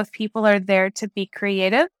respect that both people are there to be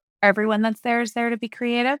creative. Everyone that's there is there to be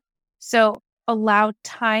creative. So allow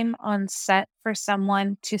time on set for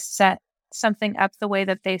someone to set something up the way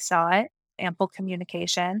that they saw it, ample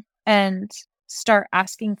communication, and start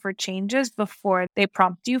asking for changes before they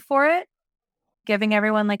prompt you for it. Giving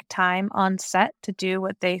everyone like time on set to do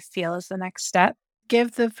what they feel is the next step.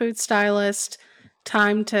 Give the food stylist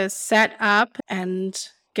time to set up and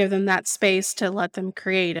give them that space to let them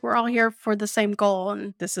create. We're all here for the same goal,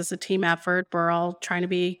 and this is a team effort. We're all trying to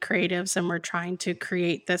be creatives and we're trying to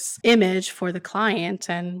create this image for the client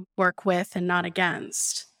and work with and not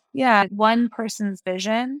against. Yeah, one person's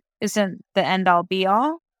vision isn't the end all be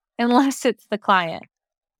all unless it's the client,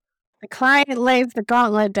 The client lays the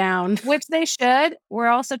gauntlet down. which they should. We're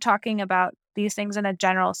also talking about these things in a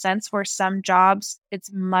general sense where some jobs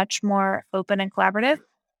it's much more open and collaborative.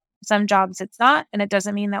 Some jobs it's not, and it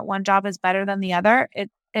doesn't mean that one job is better than the other.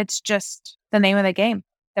 It's just the name of the game,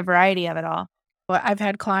 the variety of it all. But I've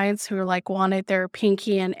had clients who are like wanted their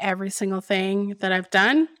pinky in every single thing that I've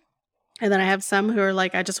done. And then I have some who are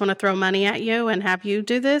like, I just want to throw money at you and have you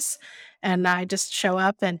do this. And I just show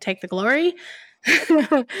up and take the glory.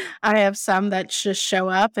 I have some that just show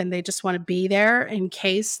up and they just want to be there in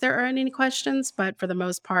case there are any questions. But for the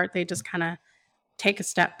most part, they just kind of take a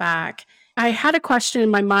step back. I had a question in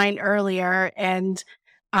my mind earlier and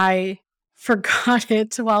I forgot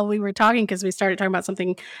it while we were talking because we started talking about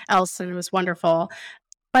something else and it was wonderful.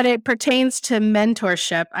 But it pertains to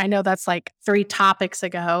mentorship. I know that's like 3 topics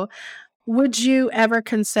ago. Would you ever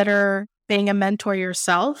consider being a mentor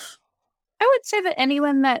yourself? I would say that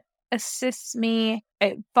anyone that assists me,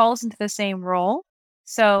 it falls into the same role.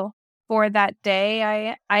 So for that day,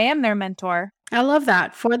 I am their mentor. I love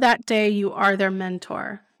that. For that day, you are their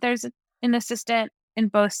mentor. There's an assistant in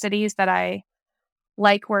both cities that I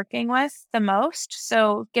like working with the most.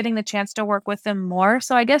 So getting the chance to work with them more.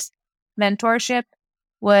 So I guess mentorship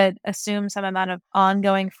would assume some amount of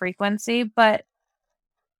ongoing frequency, but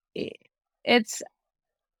it's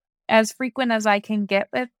as frequent as I can get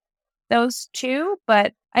with those two.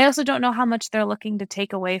 But I also don't know how much they're looking to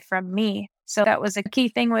take away from me. So that was a key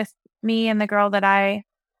thing with me and the girl that I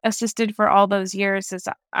assisted for all those years is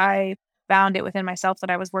I found it within myself that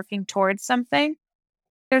I was working towards something.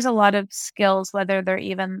 There's a lot of skills, whether they're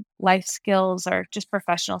even life skills or just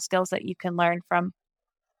professional skills that you can learn from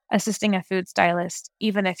assisting a food stylist,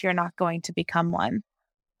 even if you're not going to become one.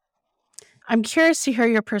 I'm curious to hear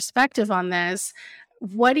your perspective on this.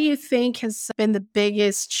 What do you think has been the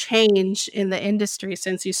biggest change in the industry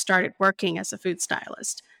since you started working as a food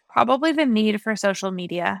stylist? Probably the need for social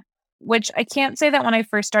media, which I can't say that when I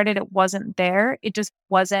first started, it wasn't there. It just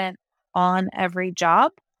wasn't on every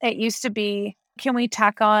job. It used to be, can we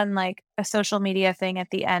tack on like a social media thing at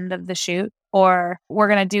the end of the shoot? Or we're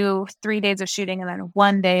going to do 3 days of shooting and then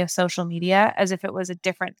 1 day of social media as if it was a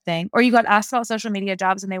different thing. Or you got asked about social media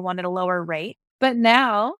jobs and they wanted a lower rate. But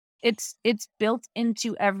now it's built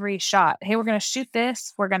into every shot. Hey, we're going to shoot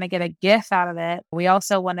this. We're going to get a GIF out of it. We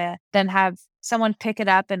also want to then have someone pick it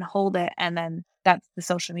up and hold it. And then that's the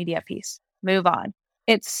social media piece. Move on.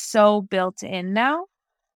 It's so built in now.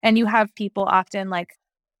 And you have people often like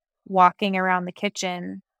walking around the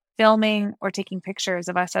kitchen filming or taking pictures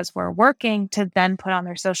of us as we're working to then put on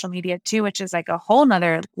their social media too, which is like a whole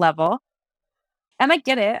nother level. And I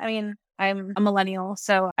get it. I mean, I'm a millennial,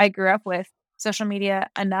 so I grew up with social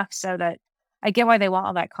media enough so that I get why they want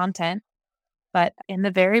all that content. But in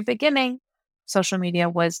the very beginning, social media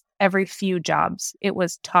was every few jobs. It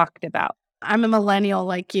was talked about. I'm a millennial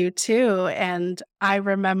like you too, and I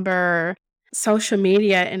remember social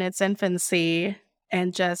media in its infancy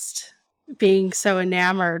and just being so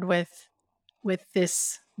enamored with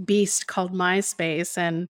this beast called MySpace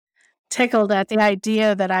and tickled at the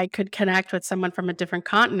idea that I could connect with someone from a different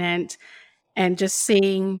continent and just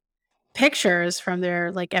seeing pictures from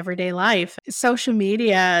their like everyday life. Social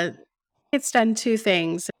media, it's done two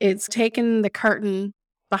things. It's taken the curtain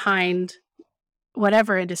behind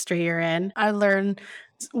whatever industry you're in. I learned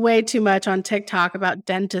way too much on TikTok about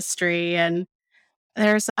dentistry, and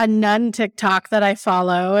there's a nun TikTok that I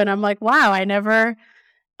follow and I'm like, "Wow, I never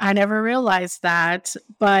realized that."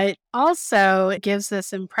 But also it gives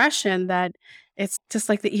this impression that it's just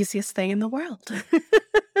like the easiest thing in the world.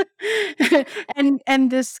 And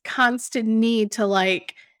this constant need to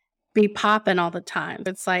like be popping all the time.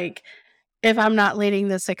 It's like if I'm not leading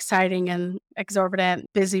this exciting and exorbitant,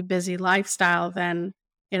 busy lifestyle, then,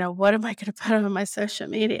 what am I going to put on my social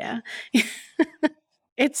media?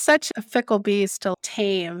 It's such a fickle beast to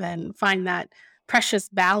tame and find that precious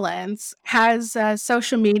balance. Has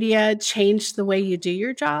social media changed the way you do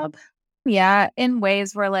your job? Yeah, in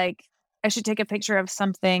ways where like I should take a picture of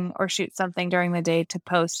something or shoot something during the day to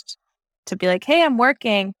post to be like, hey, I'm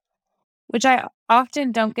working, which I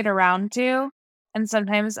often don't get around to. And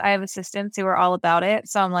sometimes I have assistants who are all about it.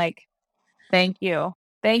 So I'm like, thank you.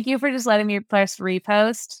 Thank you for just letting me press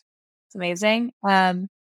repost. It's amazing.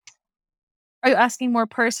 Are you asking more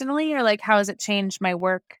personally or like how has it changed my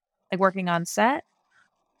work, like working on set?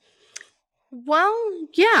 Well,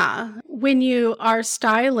 yeah. When you are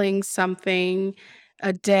styling something,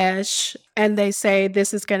 a dish, and they say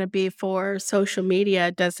this is going to be for social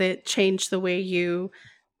media, does it change the way you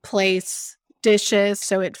place dishes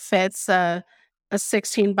so it fits a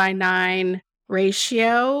 16 by 9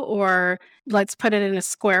 ratio? Or let's put it in a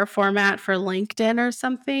square format for LinkedIn or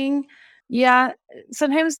something? Yeah,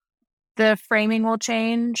 sometimes the framing will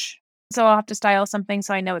change. So I'll have to style something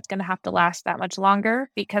so I know it's going to have to last that much longer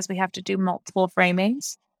because we have to do multiple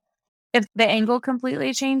framings. If the angle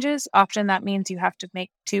completely changes, often that means you have to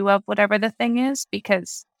make two of whatever the thing is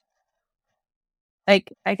because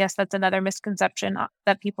like I guess that's another misconception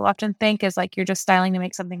that people often think is like you're just styling to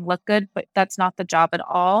make something look good, but that's not the job at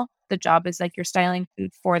all. The job is like you're styling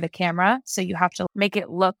food for the camera, so you have to make it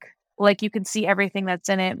look like you can see everything that's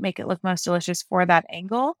in it, make it look most delicious for that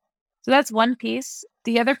angle. So that's one piece.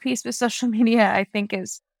 The other piece with social media, I think,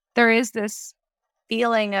 is there is this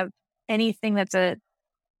feeling of anything that's a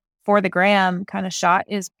for the gram kind of shot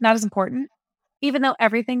is not as important, even though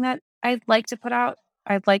everything that I'd like to put out,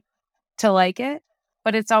 I'd like it,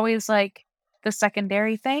 but it's always like the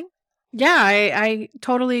secondary thing. Yeah, I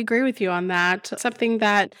totally agree with you on that. Something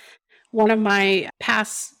that one of my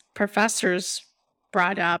past professors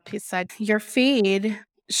brought up, he said, your feed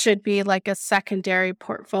should be like a secondary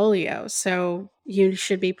portfolio. So you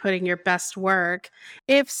should be putting your best work.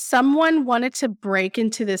 If someone wanted to break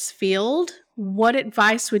into this field, what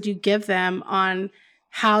advice would you give them on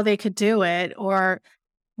how they could do it, or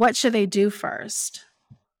what should they do first?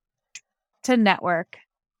 To network,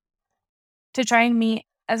 to try and meet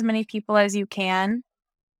as many people as you can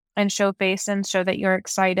and show face and show that you're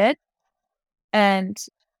excited. And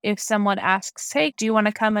if someone asks, hey, do you want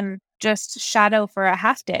to come and just shadow for a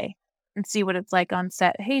half day and see what it's like on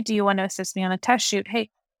set? Hey, do you want to assist me on a test shoot? Hey,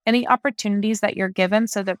 any opportunities that you're given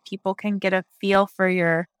so that people can get a feel for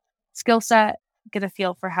your skill set, get a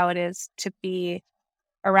feel for how it is to be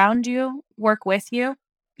around you, work with you,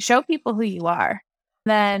 show people who you are.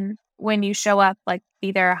 Then when you show up, like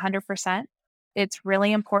be there 100%. It's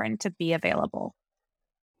really important to be available.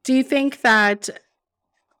 Do you think that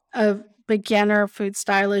a beginner food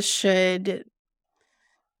stylist should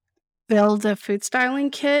build a food styling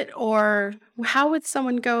kit, or how would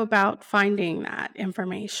someone go about finding that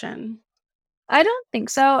information? I don't think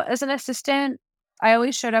so. As an assistant, I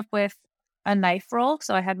always showed up with a knife roll.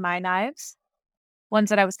 So I had my knives, ones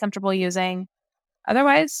that I was comfortable using.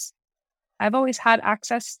 Otherwise, I've always had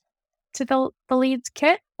access to the leads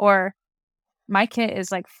kit, or my kit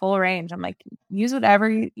is like full range. I'm like, use whatever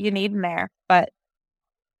you need in there. But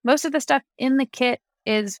most of the stuff in the kit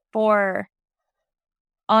is for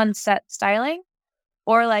on set styling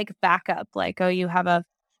or like backup. Like, oh, you have a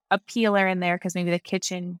peeler in there because maybe the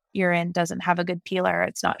kitchen you're in doesn't have a good peeler.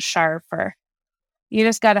 It's not sharp, or you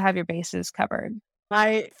just got to have your bases covered.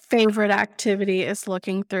 My favorite activity is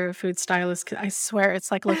looking through a food stylist. I swear it's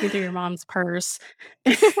like looking through your mom's purse.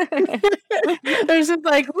 There's just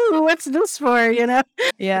like, "Ooh, what's this for?" You know?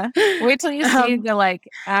 Yeah. Wait till you see Um, the, like,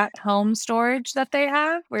 at-home storage that they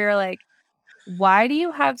have where you're like, "Why do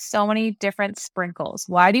you have so many different sprinkles?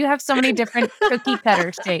 Why do you have so many different cookie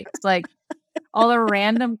cutter shapes?" Like, all the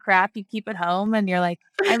random crap you keep at home, and you're like,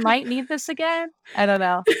 "I might need this again." I don't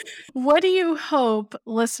know. what do you hope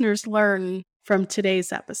listeners learn from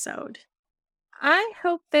today's episode? I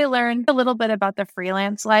hope they learned a little bit about the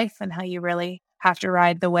freelance life and how you really have to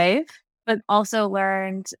ride the wave, but also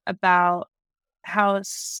learned about how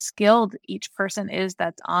skilled each person is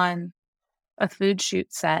that's on a food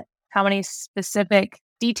shoot set, how many specific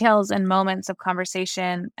details and moments of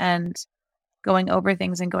conversation and going over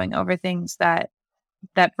things that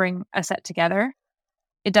bring a set together.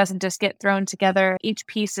 It doesn't just get thrown together. Each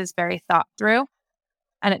piece is very thought through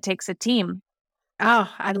and it takes a team.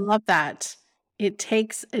 Oh, I love that. It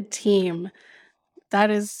takes a team.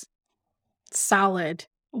 That is solid.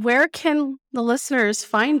 Where can the listeners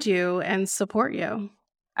find you and support you?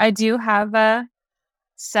 I do have a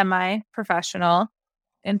semi-professional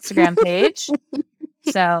Instagram page.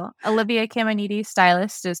 So Olivia Caminiti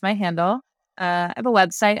Stylist is my handle. I have a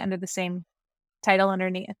website under the same title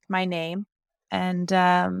underneath my name. And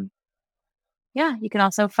yeah, you can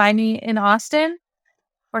also find me in Austin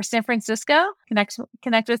or San Francisco. Connect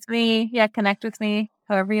with me. Yeah, connect with me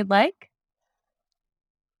however you'd like.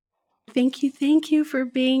 Thank you for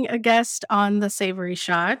being a guest on The Savory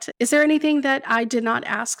Shot. Is there anything that I did not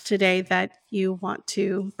ask today that you want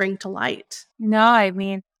to bring to light? No, I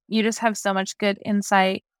mean, you just have so much good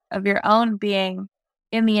insight of your own being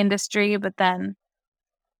in the industry, but then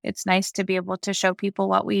it's nice to be able to show people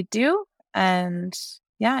what we do. And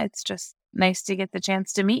yeah, it's just nice to get the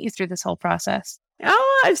chance to meet you through this whole process.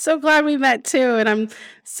 Oh, I'm so glad we met too. And I'm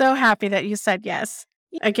so happy that you said yes.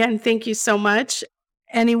 Again, thank you so much.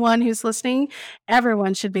 Anyone who's listening,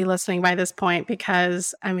 everyone should be listening by this point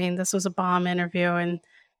because, I mean, this was a bomb interview and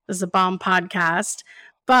this is a bomb podcast.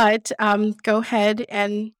 But go ahead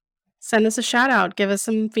and send us a shout out, give us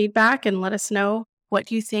some feedback, and let us know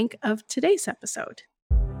what you think of today's episode.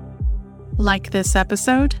 Like this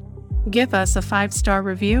episode? Give us a 5-star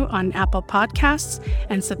review on Apple Podcasts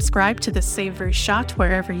and subscribe to The Savory Shot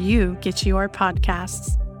wherever you get your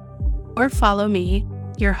podcasts. Or follow me,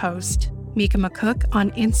 your host, Mika McCook, on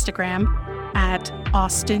Instagram at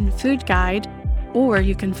Austin Food Guide, or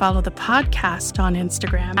you can follow the podcast on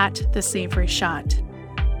Instagram at The Savory Shot.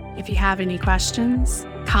 If you have any questions,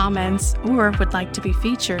 comments, or would like to be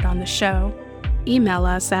featured on the show, email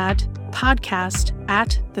us at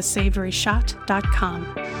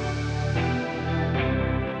podcast@thesavoryshot.com.